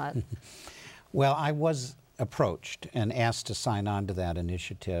 Why not? Well, I was approached and asked to sign on to that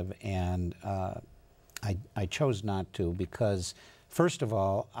initiative, and I chose not to because, first of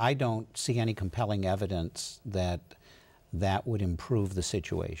all, I don't see any compelling evidence that that would improve the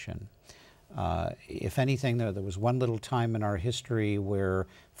situation. If anything, there was one little time in our history where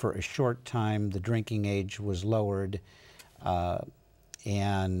for a short time the drinking age was lowered,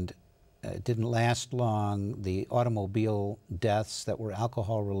 and it didn't last long. The automobile deaths that were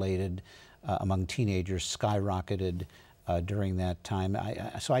alcohol related among teenagers skyrocketed during that time.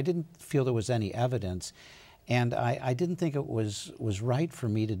 So I didn't feel there was any evidence, and I didn't think it was right for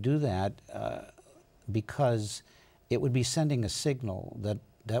me to do that because it would be sending a signal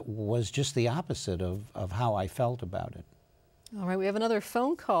that was just the opposite of how I felt about it. All right, we have another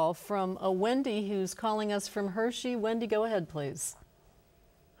phone call from a Wendy who's calling us from Hershey. Wendy, go ahead, please.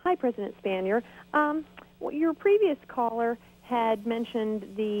 Hi, President Spanier. Your previous caller had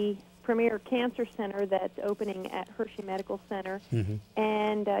mentioned the premier cancer center that's opening at Hershey Medical Center,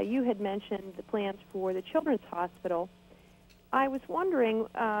 and you had mentioned the plans for the Children's Hospital. I was wondering,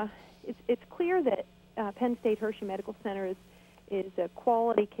 it's clear that Penn State Hershey Medical Center is a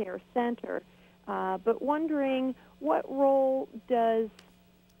quality care center, but wondering what role does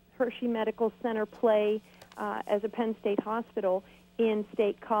Hershey Medical Center play as a Penn State hospital in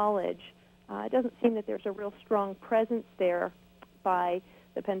State College? It doesn't seem that there's a real strong presence there by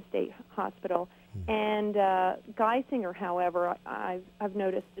the Penn State Hospital. And Geisinger, however, I've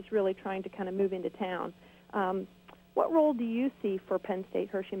noticed is really trying to kind of move into town. What role do you see for Penn State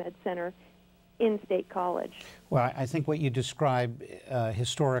Hershey Med Center in State College? Well, I think what you describe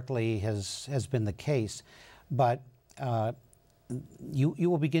historically has been the case, but you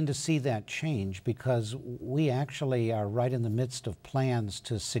will begin to see that change, because we actually are right in the midst of plans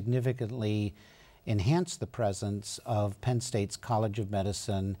to significantly enhance the presence of Penn State's College of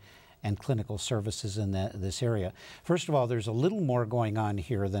Medicine and clinical services in this area. First of all, there's a little more going on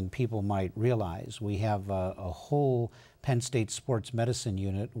here than people might realize. We have a whole Penn State Sports Medicine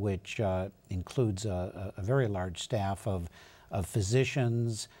unit, which includes a very large staff of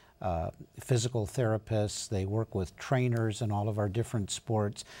physicians, physical therapists. They work with trainers in all of our different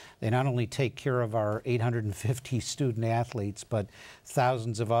sports. They not only take care of our 850 student athletes, but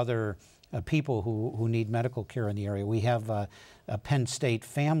thousands of other people who need medical care in the area. We have a Penn State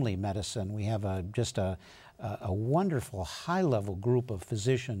Family Medicine. We have just a wonderful high-level group of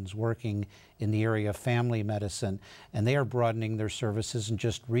physicians working in the area of family medicine, and they are broadening their services and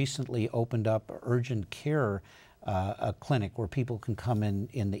just recently opened up urgent care a clinic where people can come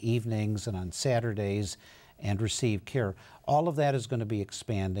in the evenings and on Saturdays and receive care. All of that is going to be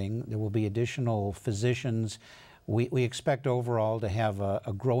expanding. There will be additional physicians. We expect overall to have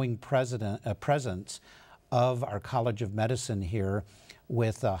a growing presence of our College of Medicine here,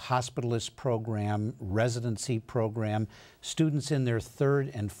 with a hospitalist program, residency program, students in their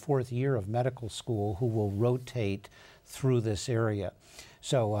 3rd and 4th year of medical school who will rotate through this area.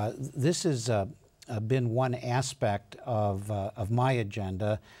 So this has been one aspect of my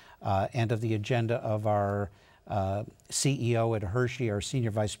agenda and of the agenda of our CEO at Hershey, our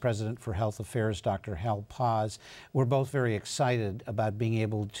Senior Vice President for Health Affairs, Dr. Hal Paz. We're both very excited about being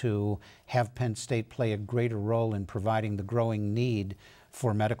able to have Penn State play a greater role in providing the growing need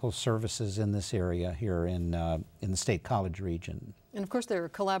for medical services in this area here in the State College region. And of course, there are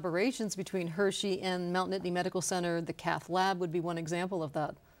collaborations between Hershey and Mount Nittany Medical Center. The Cath Lab would be one example of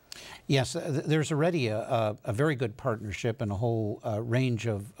that. Yes, there's already a very good partnership and a whole range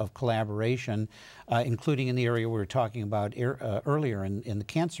of collaboration, including in the area we were talking about earlier in the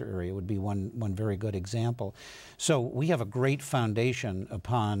cancer area would be one very good example. So we have a great foundation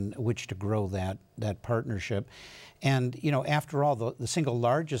upon which to grow that partnership. And, you know, after all, the single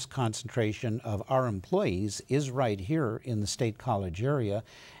largest concentration of our employees is right here in the State College area.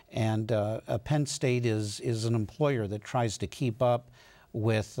 And Penn State is an employer that tries to keep up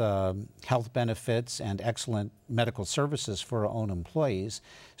with health benefits and excellent medical services for our own employees.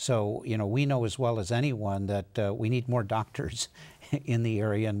 So, you know, we know as well as anyone that we need more doctors in the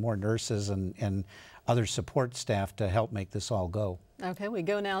area and more nurses and other support staff to help make this all go. Okay, we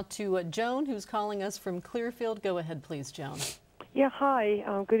go now to Joan, who's calling us from Clearfield. Go ahead, please, Joan. Yeah,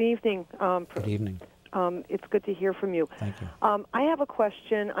 hi. Good evening. Good evening. It's good to hear from you. Thank you. I have a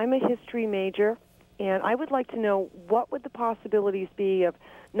question. I'm a history major, and I would like to know what would the possibilities be of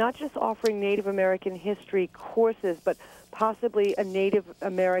not just offering Native American history courses, but possibly a Native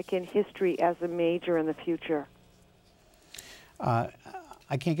American history as a major in the future?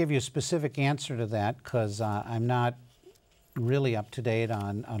 I can't give you a specific answer to that because I'm not really up to date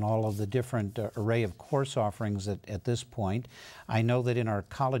on all of the different array of course offerings at this point. I know that in our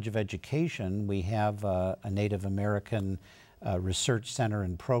College of Education we have a Native American research center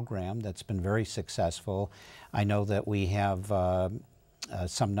and program that's been very successful. I know that we have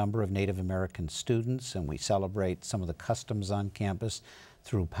some number of Native American students, and we celebrate some of the customs on campus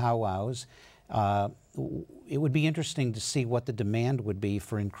through powwows. It would be interesting to see what the demand would be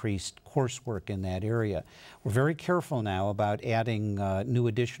for increased coursework in that area. We're very careful now about adding new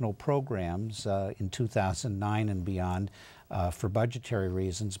additional programs in 2009 and beyond for budgetary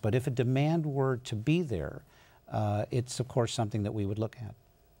reasons, but if a demand were to be there, it's of course something that we would look at.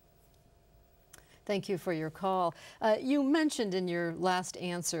 Thank you for your call. You mentioned in your last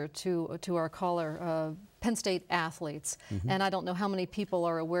answer to our caller Penn State athletes, and I don't know how many people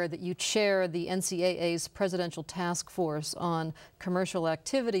are aware that you chair the NCAA's Presidential Task Force on Commercial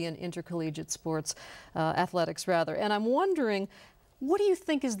Activity and Intercollegiate Sports, Athletics rather, and I'm wondering, what do you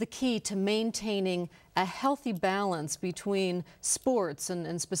think is the key to maintaining a healthy balance between sports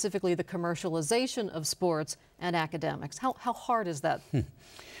and specifically the commercialization of sports and academics? How hard is that?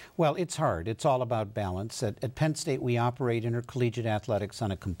 Well, it's hard. It's all about balance. At Penn State, we operate intercollegiate athletics on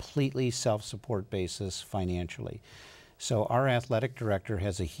a completely self-support basis financially. So our athletic director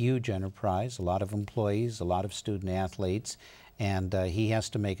has a huge enterprise, a lot of employees, a lot of student athletes, and he has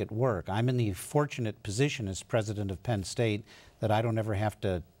to make it work. I'm in the fortunate position as president of Penn State that I don't ever have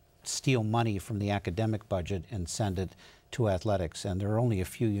to steal money from the academic budget and send it to athletics, and there are only a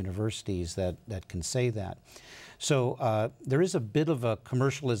few universities that can say that. So there is a bit of a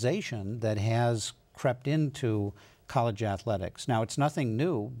commercialization that has crept into college athletics. Now, it's nothing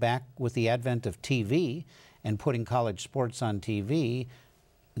new. Back with the advent of TV and putting college sports on TV,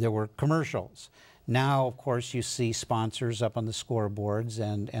 there were commercials. Now, of course, you see sponsors up on the scoreboards,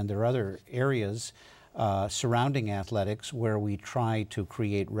 and there are other areas surrounding athletics where we try to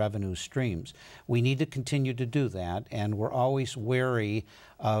create revenue streams. We need to continue to do that, and we're always wary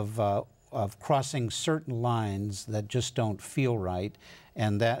of crossing certain lines that just don't feel right,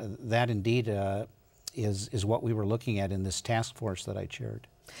 and that indeed is what we were looking at in this task force that I chaired.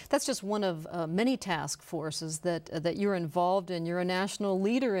 That's just one of many task forces that you're involved in. You're a national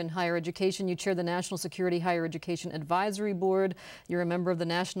leader in higher education. You chair the National Security Higher Education Advisory Board. You're a member of the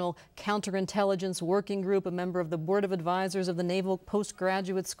National Counterintelligence Working Group, a member of the Board of Advisors of the Naval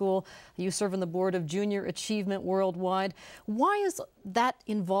Postgraduate School. You serve on the board of Junior Achievement Worldwide. Why is that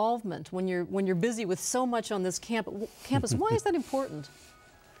involvement when you're busy with so much on this campus? Why is that important?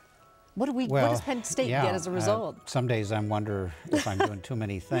 What does Penn State get as a result? Some days I wonder if I'm doing too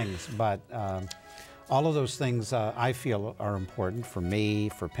many things, but all of those things I feel are important for me,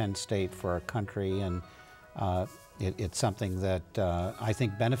 for Penn State, for our country, and it's something that I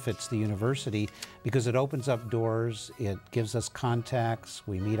think benefits the university because it opens up doors, it gives us contacts,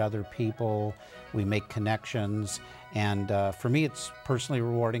 we meet other people, we make connections, and for me it's personally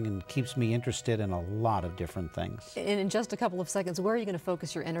rewarding and keeps me interested in a lot of different things. And in just a couple of seconds, where are you going to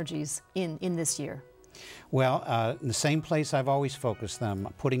focus your energies in this year? Well, in the same place I've always focused them,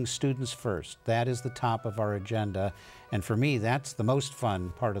 putting students first. That is the top of our agenda, and for me that's the most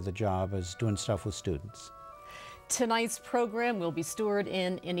fun part of the job, is doing stuff with students. Tonight's program will be stored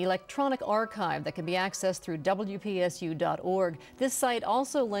in an electronic archive that can be accessed through WPSU.org. This site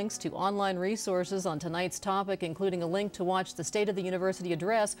also links to online resources on tonight's topic, including a link to watch the State of the University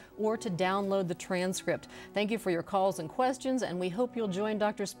address or to download the transcript. Thank you for your calls and questions, and we hope you'll join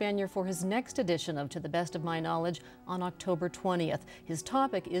Dr. Spanier for his next edition of To the Best of My Knowledge on October 20th. His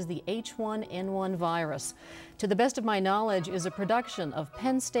topic is the H1N1 virus. To the Best of My Knowledge is a production of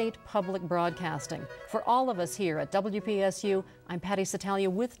Penn State Public Broadcasting. For all of us here at WPSU, I'm Patty Satalia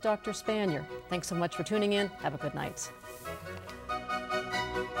with Dr. Spanier. Thanks so much for tuning in. Have a good night.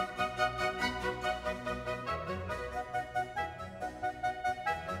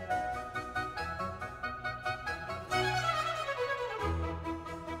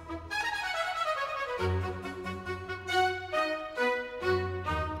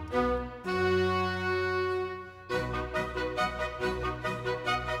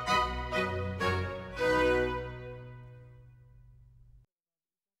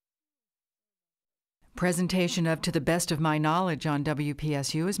 Presentation of To the Best of My Knowledge on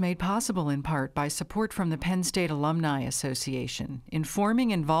WPSU is made possible in part by support from the Penn State Alumni Association,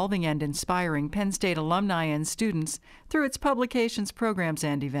 informing, involving, and inspiring Penn State alumni and students through its publications, programs,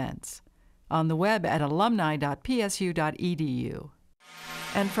 and events. On the web at alumni.psu.edu.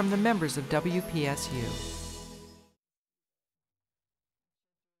 And from the members of WPSU.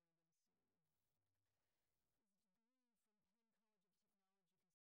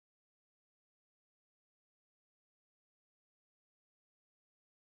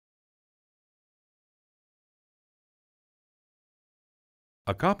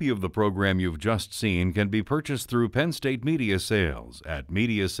 A copy of the program you've just seen can be purchased through Penn State Media Sales at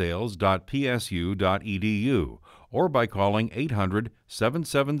mediasales.psu.edu or by calling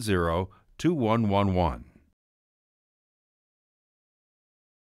 800-770-2111.